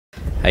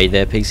Hey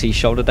there PC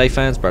Shot of the Day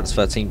fans,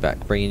 Brothers13 back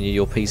bringing you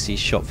your PC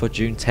shot for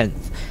June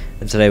 10th,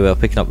 and today we are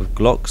picking up with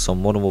Glocks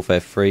on Modern Warfare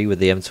 3 with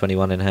the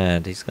M21 in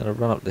hand. He's going to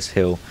run up this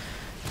hill,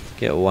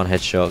 get a one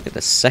headshot, get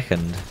the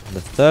second,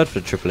 the third for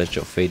the triple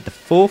headshot feed, the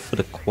fourth for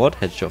the quad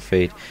headshot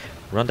feed,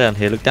 run down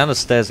here, look down the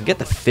stairs and get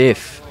the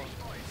fifth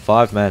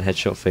 5-man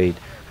headshot feed.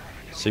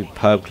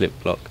 Superb clip,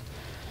 Glock.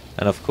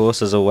 And of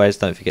course, as always,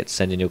 don't forget to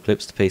send in your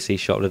clips to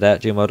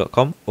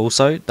PcShotOfTheDay@gmail.com.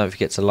 Also, don't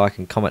forget to like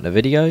and comment the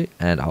video,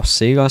 and I'll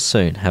see you guys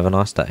soon. Have a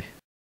nice day.